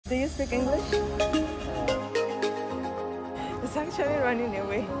speak English? It's actually running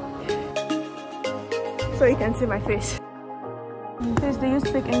away. So you can see my face. Please, do you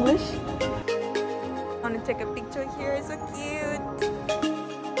speak English? I want to take a picture here. It's so cute.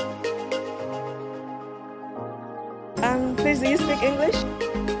 Please, do you speak English?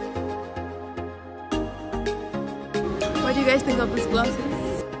 What do you guys think of these glasses?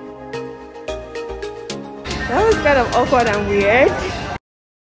 That was kind of awkward and weird.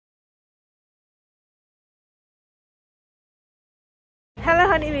 Hello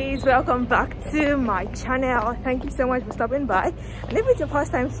honeybees, welcome back to my channel. Thank you so much for stopping by. And if it's your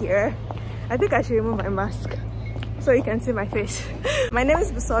first time here, I think I should remove my mask so you can see my face. My name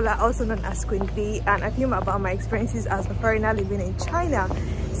is Busola, also known as Queen B, and I film about my experiences as a foreigner living in China.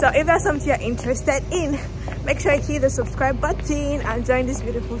 So if that's something you're interested in, make sure you hit the subscribe button and join this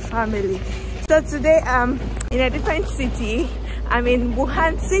beautiful family. So today I'm in a different city. I'm in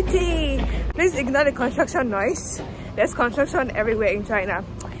Wuhan city. Please ignore the construction noise. There's construction everywhere in China.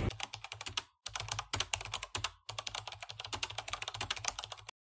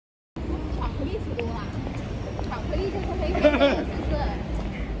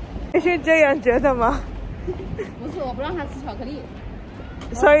你是这样觉得吗？不是，我不让他吃巧克力。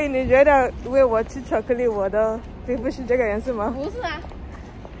所以你觉得喂我吃巧克力，我的皮肤是这个颜色吗？不是啊，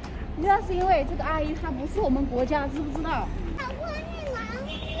那是因为这个阿姨她不是我们国家，知不知道？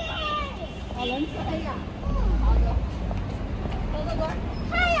哦，能吃黑呀？好的。走。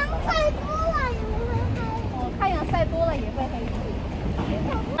太阳晒多了也会黑。哦，太阳晒多了也会黑。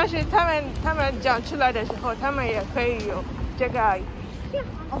但是他们讲出来的时候，他们也可以有这个。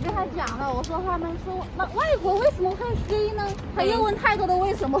我跟他讲了，我说他们说那外国为什么会黑呢？他又问太多的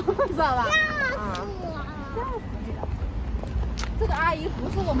为什么，知道吧？吓死你了！这个阿姨不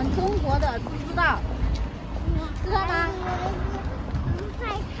是我们中国的，知不知道？知道吗？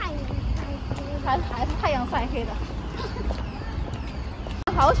还是太阳晒黑的。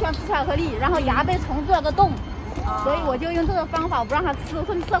好喜欢吃巧克力，然后牙被虫蛀了个洞，所以我就用这个方法，我不让他吃。我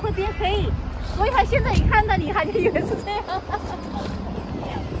说你吃了会变黑，所以他现在一看到你，他就以为是这样。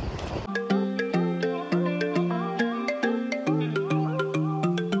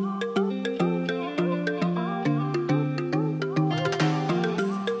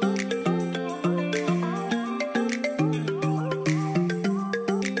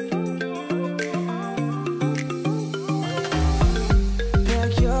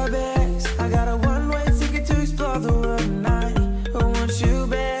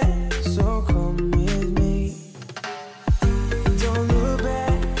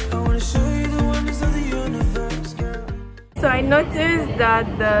So I noticed that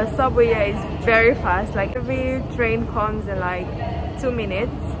the subway here is very fast, like every train comes in like 2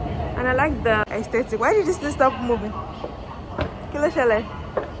 minutes, and I like the aesthetic. Why did this thing stop moving?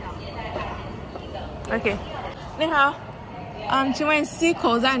 Okay. 你好，请问 C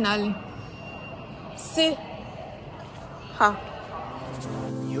口在哪里 ？C 好。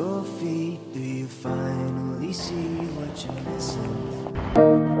Your feet, do you finally see what you're missing?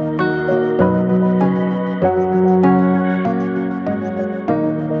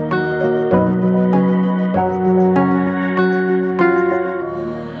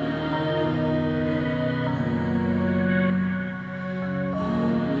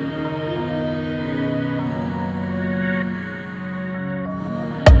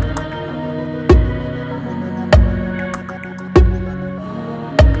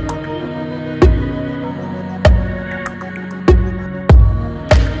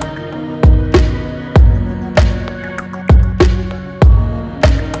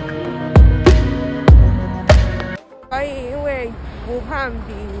武汉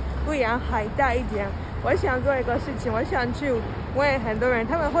比贵阳还大一点。我想做一个事情，我想去问很多人，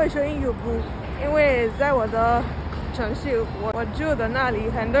他们会说英语不？因为在我的城市，我住的那里，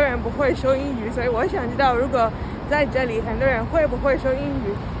很多人不会说英语，所以我想知道，如果在这里很多人会不会说英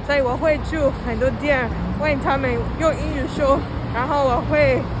语？所以我会去很多店问他们用英语说，然后我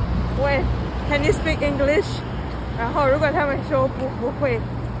会问 Can you speak English？ 然后如果他们说不会，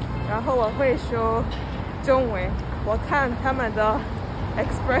然后我会说中文。我看他们的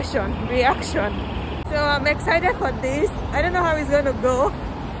expression, reaction. So I'm excited for this. I don't know how it's going to go.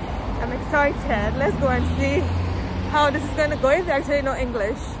 I'm excited. Let's go and see how this is going to go if they actually know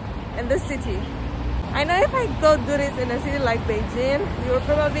English in this city. I know if I go do this in a city like Beijing, you will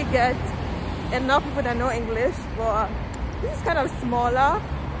probably get enough people that know English, but this is kind of smaller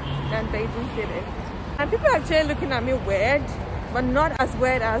than Beijing city. And people are actually looking at me weird, but not as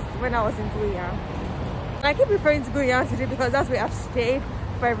weird as when I was in Guiyang. I keep referring to Guiyang city because that's where I've stayed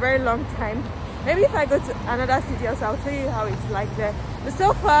for a very long time. Maybe if I go to another city also, I'll show you how it's like there. But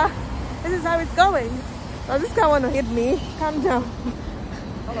so far, This is how it's going. Oh, this guy wanna hit me. Calm down.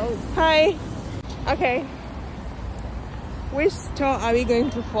 Hello. Hi. Okay. Which store are we going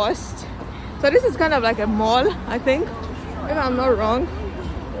to first? So this is kind of like a mall, I think. If I'm not wrong.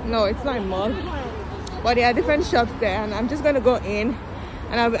 No, it's not a mall. But there are different shops there, and I'm just gonna go in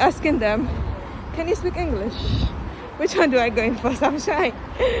and I'll be asking them, can you speak English? Which one do I go in first? I'm shy.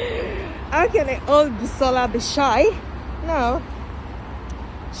 How can an old Bisola be shy? No.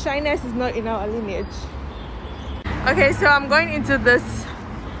 Shyness is not in our lineage. Okay, so I'm going into this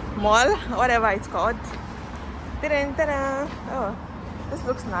mall, whatever it's called. Ta-da! Oh, this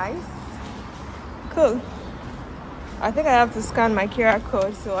looks nice. Cool. I think I have to scan my QR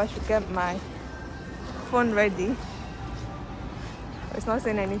code, so I should get my phone ready. It's not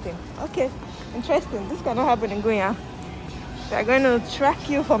saying anything. Okay, interesting. This cannot happen in Guya. They're going to track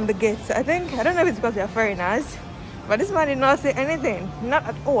you from the gates. I don't know if it's because they're foreigners, but this man did not say anything. Not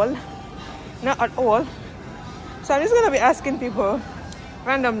at all. Not at all. So I'm just going to be asking people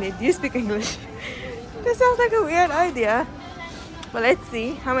randomly, do you speak English? This sounds like a weird idea. But let's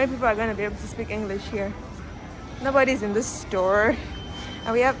see how many people are going to be able to speak English here. Nobody's in the store.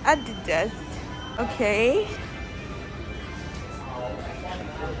 And we have Adidas. Okay.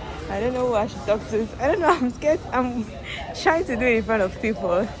 I don't know who I should talk to. I don't know, I'm scared. I'm shy to do it in front of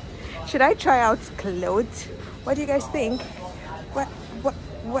people. Should I try out clothes? What do you guys think? What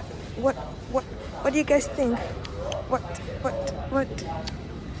do you guys think? What?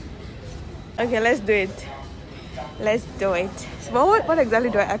 Okay, let's do it. Let's do it. So what exactly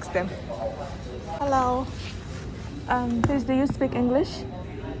do I ask them? Hello. Please, do you speak English?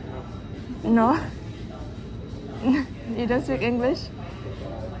 No? You don't speak English?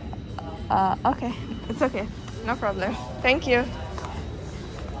 Okay. It's okay. No problem. Thank you.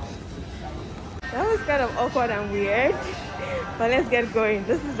 That was kind of awkward and weird. But let's get going.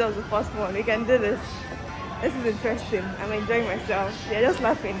 This is just the first one. We can do this. This is interesting. I'm enjoying myself. They're just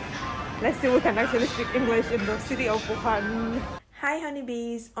laughing. Let's see who can actually speak English in the city of Wuhan. Hi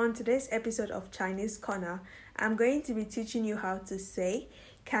honeybees. On today's episode of Chinese Corner, I'm going to be teaching you how to say,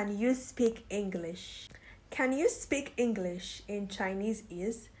 can you speak English? Can you speak English in Chinese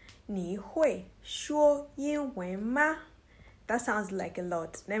is 你会说英文吗? That sounds like a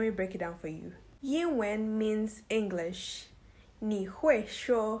lot. Let me break it down for you. 英文 means English. 你会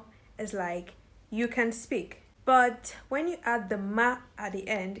说 is like you can speak. But when you add the ma at the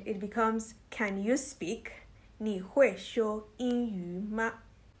end, it becomes can you speak? 你会说英语吗?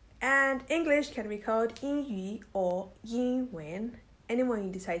 And English can be called 英语 or 英文. Anyone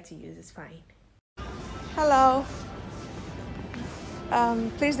you decide to use is fine. Hello.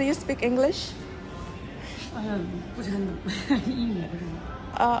 Please, do you speak English?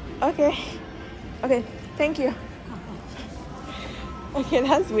 Okay. Okay, thank you. Okay,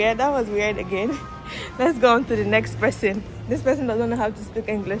 that's weird. That was weird again. Let's go on to the next person. This person doesn't know how to speak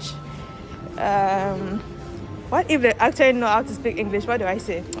English. What if they actually know how to speak English? What do I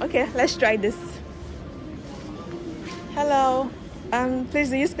say? Okay, let's try this. Hello. Please,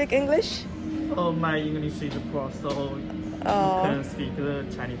 do you speak English? Oh, my English is poor, so you can speak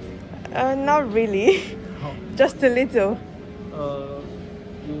Chinese. Not really. Oh. Just a little.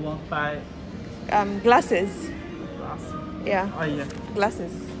 You want to buy glasses. glasses? Yeah. Oh, yeah.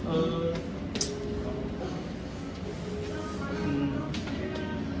 Glasses.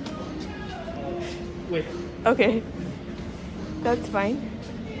 Wait. Okay. That's fine.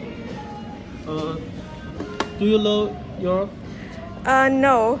 Do you know your? No.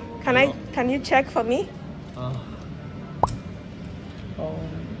 No. Can you check for me?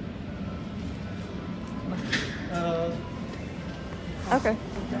 Okay.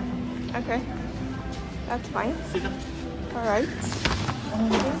 Okay. That's fine. All right.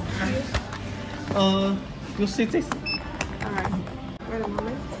 You see this? All right. Wait a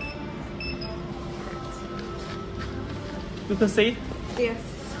moment. You can see it? Yes.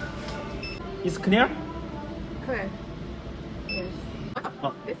 It's clear? Clear. Yes.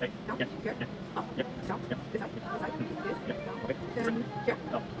 Oh, okay. Down, Yeah. here. Yeah. Up, Yeah. down, Yeah. this side, this side, this, Yeah. Okay. then here,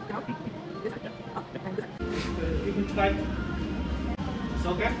 Oh. down, this side, up, and this side. You can try. It's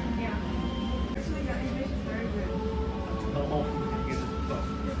okay? Yeah. Actually, your English is very good. Oh.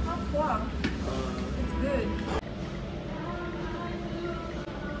 It's not far. It's good.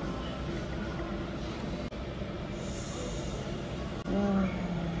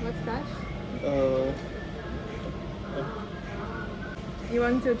 What's that? You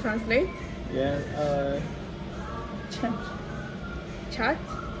want to translate? Yeah. Chat. Chat?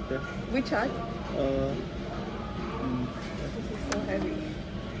 Yeah. We chat? Mm. This is so heavy.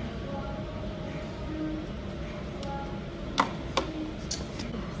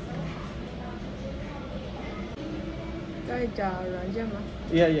 在找软件吗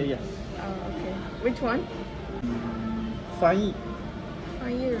Yeah. Okay. Which one? 翻译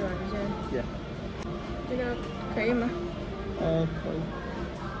软件。Yeah. 这个可以吗？可以。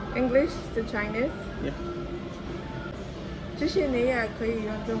English to Chinese? Yeah. 这些你也可以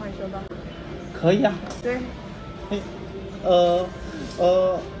用中文说吧？可以啊。对。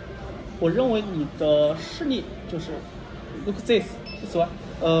我认为你的视力就是 look this 是吧？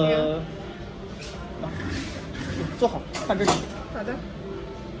坐好，看这里。好的。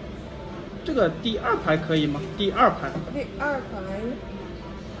这个第2排可以吗？第2排。第2排。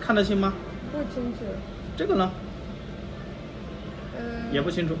看得清吗？不清楚。这个呢？也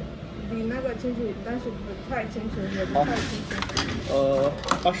不清楚。比那个清楚，但是不太清楚，也不太清楚。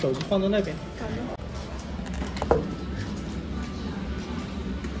把手机放在那边。好的。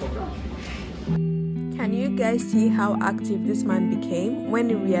Can you guys see how active this man became when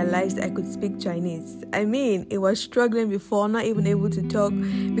he realized I could speak Chinese? I mean, he was struggling before, not even able to talk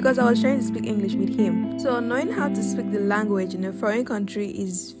because I was trying to speak English with him. So knowing how to speak the language in a foreign country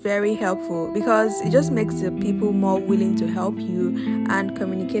is very helpful because it just makes the people more willing to help you and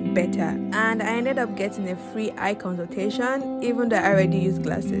communicate better. And I ended up getting a free eye consultation even though I already used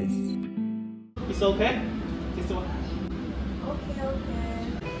glasses. It's okay? This one? Okay.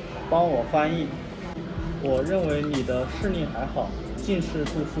 帮我翻译。我认为你的视力还好，近视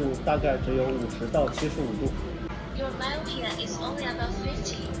度数大概只有50到75度。Your myopia is only about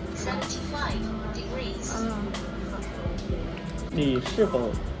 75 degrees. 你是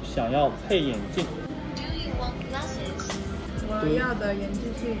否想要配眼镜 Do you want glasses? 我要的眼镜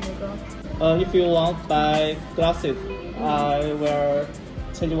是哪个？If you want buy glasses, I will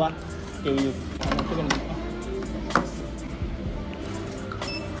change one. Give you. 这个你。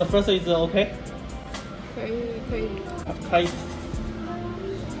The first is okay. 可以。可以。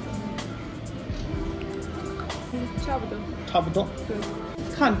差不多。对。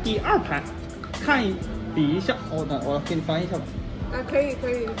看第2排，比一下。我给你翻译一下吧。可以。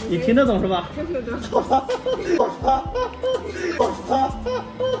你听得懂是吧？听得懂。好吧。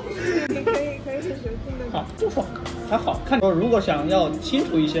你可以说听得懂。好，就说还好看。如果想要清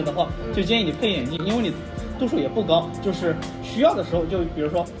楚一些的话，就建议你配眼镜，因为你度数也不高，就是需要的时候，就比如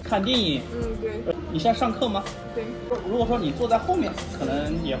说看电影。对。你现在上课吗？对。如果说你坐在后面，可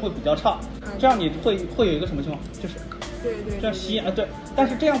能也会比较差。这样你会有一个什么情况？就是对。这样吸对，但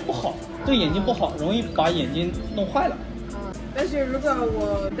是这样不好，对眼睛不好，容易把眼睛弄坏了。但是如果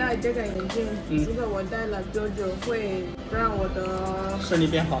我戴这个眼镜，如果我戴了多久，会让我的视力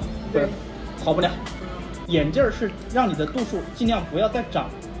变好？对，好不了。眼镜是让你的度数尽量不要再涨，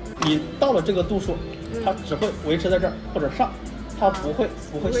你到了这个度数，它只会维持在这儿或者上。它不会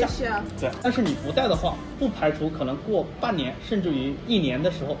下，对。但是你不戴的话，不排除可能过半年甚至于1年的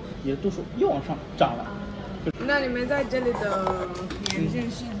时候，你的度数又往上涨了。那你们在这里的眼镜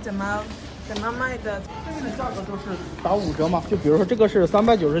是怎么卖的？这边的价格都是打5折嘛，就比如说这个是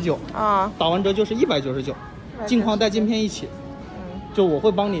399啊，打完折就是199，镜框带镜片一起。就我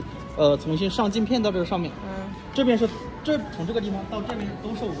会帮你重新上镜片到这个上面。这边是从这个地方到这边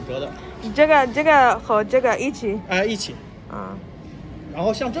都是5折的。这个和这个一起？一起。然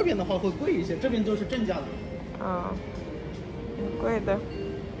后像这边的话会贵一些，这边都是正价的。贵的。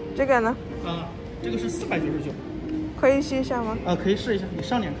这个呢？这个是499。可以试一下吗？可以试一下，你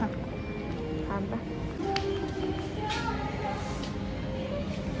上脸看。好的。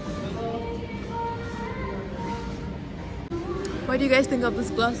What do you guys think of these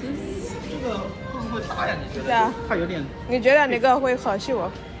glasses? 这个会不会大呀？你觉得？它有点。你觉得哪个会合适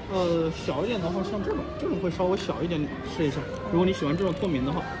我？小一点的话，像这种会稍微小一点点，试一下。如果你喜欢这种透明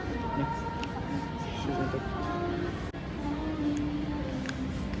的话，你试试这个。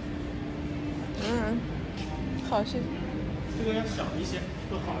好些。这个要小一些，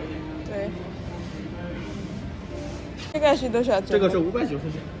会好一点。对。这个是多少钱？这个是599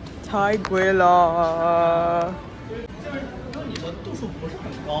钱。太贵了。如果你的度数不是很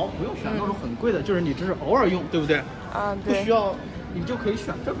高，不用选那种很贵的，就是你只是偶尔用，对不对？对。不需要。你就可以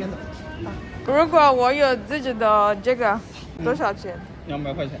选这边的。如果我有自己的这个，多少钱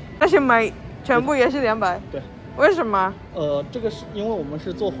？200块钱。但是买全部也是200。对。为什么？这个是因为我们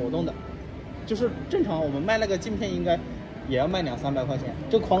是做活动的，就是正常我们卖那个镜片应该也要卖200-300块钱，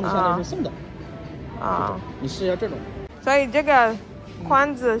这个框子相当于是送的。你试一下这种。所以这个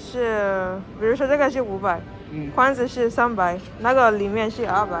框子是，比如说这个是500，框子是300，那个里面是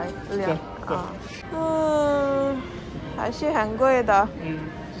200。对。还是很贵的。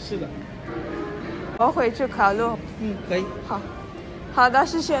是的。我回去考虑。可以。好的，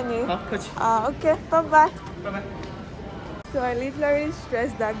谢谢你。好，客气。OK， 拜拜。拜拜。So I literally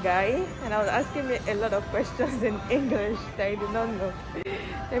stressed that guy, and I was asking me a lot of questions in English that I did not know.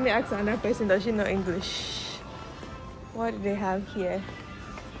 Let me ask another person, does she know English? What do they have here?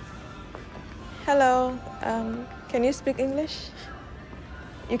 Hello, can you speak English?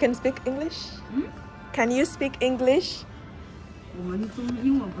 You can speak English? Can you speak English? 我们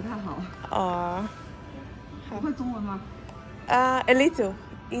英文不太好。哦，你会中文吗？A little，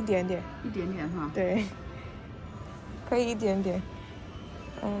 一点点。一点点哈。对，可以一点点。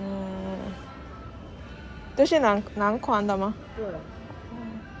都是男款的吗？对。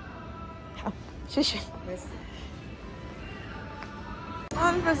好，谢谢。没事。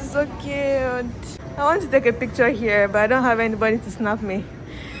 Oh, this is so cute. I want to take a picture here, but I don't have anybody to snap me.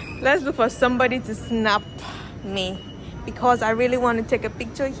 Let's look for somebody to snap me because I really want to take a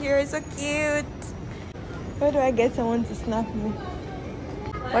picture here. It's so cute. Where do I get someone to snap me?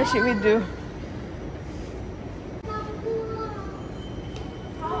 What should we do?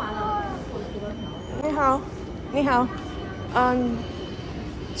 你好，你好，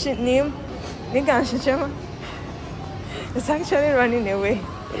是你敢是什么？ It's actually running away.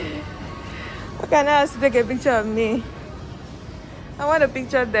 Okay, now let's take a picture of me. I want a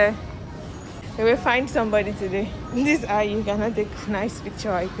picture there. We will find somebody today. This eye, you cannot take a nice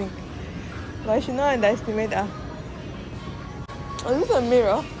picture, I think. But I should not underestimate that. Oh, this is a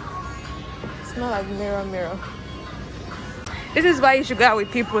mirror. It smells like mirror. This is why you should go out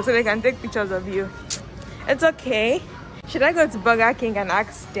with people so they can take pictures of you. It's okay. Should I go to Burger King and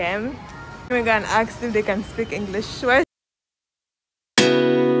ask them? We're gonna ask if they can speak English. Where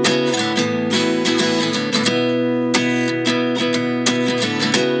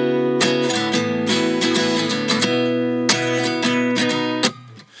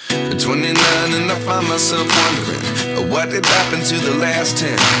 29 and I find myself wondering what did happen to the last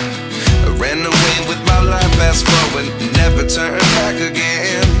 10. I ran away with my life, fast forward, never turn back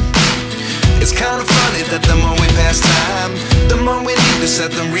again. It's kind of funny that the more we pass time, the more we need to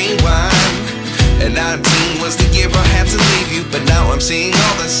set the rewind. And 19 was the year I had to leave you, but now I'm seeing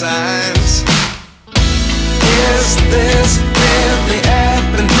all the signs. Is this really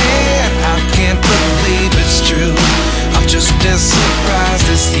happening? I can't believe it's true. I'm just as surprised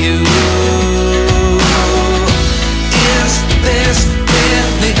as you. Is this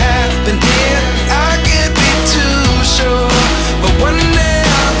really happening? I can't be too sure, but one day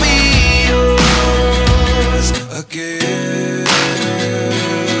I'll be yours again.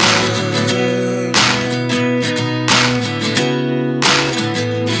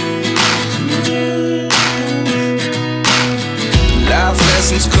 Life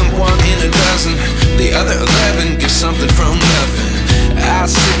lessons come one in a dozen. The other 11 get something from nothing. I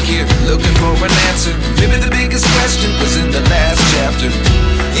sit here looking for an answer. Maybe the biggest question was in the last chapter.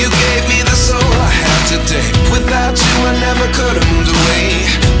 You gave me the soul I have today. Without you I never could have moved away.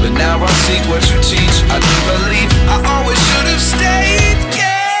 But now I see what you teach. I do believe